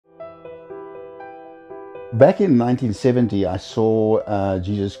Back in 1970, I saw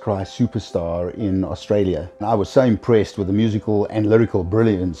Jesus Christ Superstar in Australia. I was so impressed with the musical and lyrical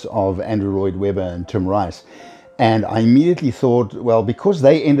brilliance of Andrew Lloyd Webber and Tim Rice. And I immediately thought, well, because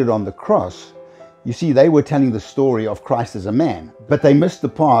they ended on the cross, you see, they were telling the story of Christ as a man, but they missed the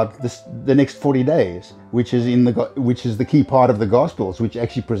part, the next 40 days, which is the key part of the Gospels, which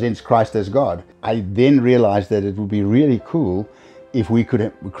actually presents Christ as God. I then realized that it would be really cool if we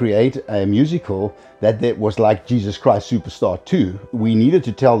could create a musical that was like Jesus Christ Superstar 2. We needed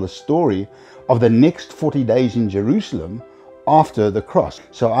to tell the story of the next 40 days in Jerusalem after the cross.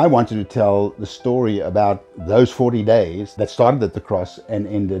 So I wanted to tell the story about those 40 days that started at the cross and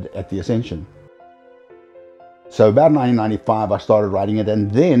ended at the Ascension. So about 1995, I started writing it, and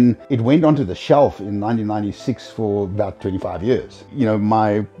then it went onto the shelf in 1996 for about 25 years. You know,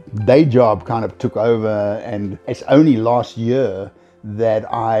 my day job kind of took over, and it's only last year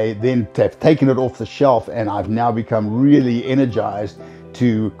that I then have taken it off the shelf, and I've now become really energized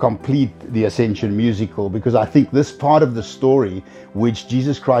to complete the Ascension musical, because I think this part of the story, which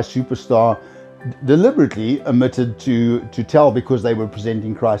Jesus Christ Superstar deliberately omitted to tell because they were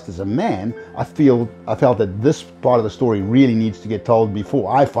presenting Christ as a man, I felt that this part of the story really needs to get told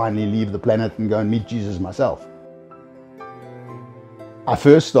before I finally leave the planet and go and meet Jesus myself. I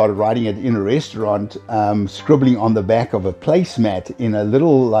first started writing it in a restaurant, scribbling on the back of a placemat in a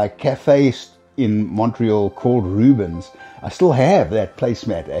little like cafe in Montreal called Rubens. I still have that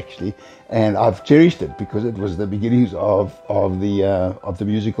placemat actually, and I've cherished it because it was the beginnings of the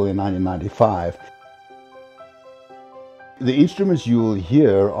musical in 1995. The instruments you will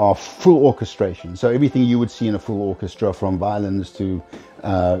hear are full orchestration, so everything you would see in a full orchestra, from violins to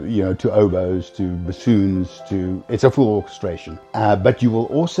to oboes to bassoons, it's a full orchestration. But you will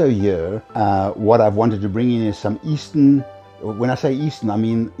also hear what I've wanted to bring in is some Eastern. When I say Eastern, I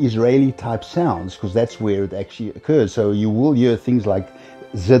mean Israeli type sounds, because that's where it actually occurs. So you will hear things like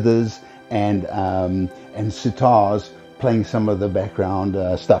zithers and sitars playing some of the background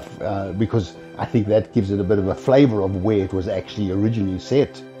stuff, because I think that gives it a bit of a flavor of where it was actually originally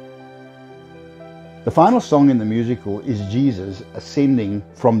set. The final song in the musical is Jesus ascending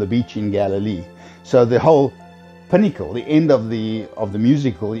from the beach in Galilee. So the whole pinnacle, the end of the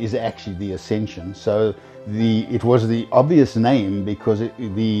musical, is actually the Ascension. So it was the obvious name because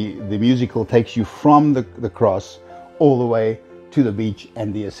the musical takes you from the cross all the way to the beach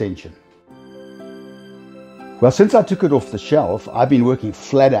and the Ascension. Well, since I took it off the shelf, I've been working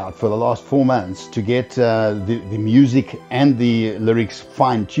flat out for the last 4 months to get the music and the lyrics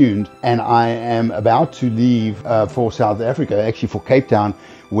fine-tuned, and I am about to leave for South Africa, actually for Cape Town,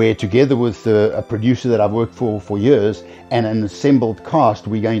 where together with a producer that I've worked for years and an assembled cast,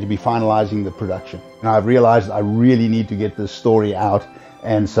 we're going to be finalizing the production. And I've realized I really need to get this story out,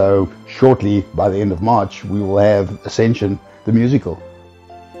 and so shortly, by the end of March, we will have Ascension the Musical.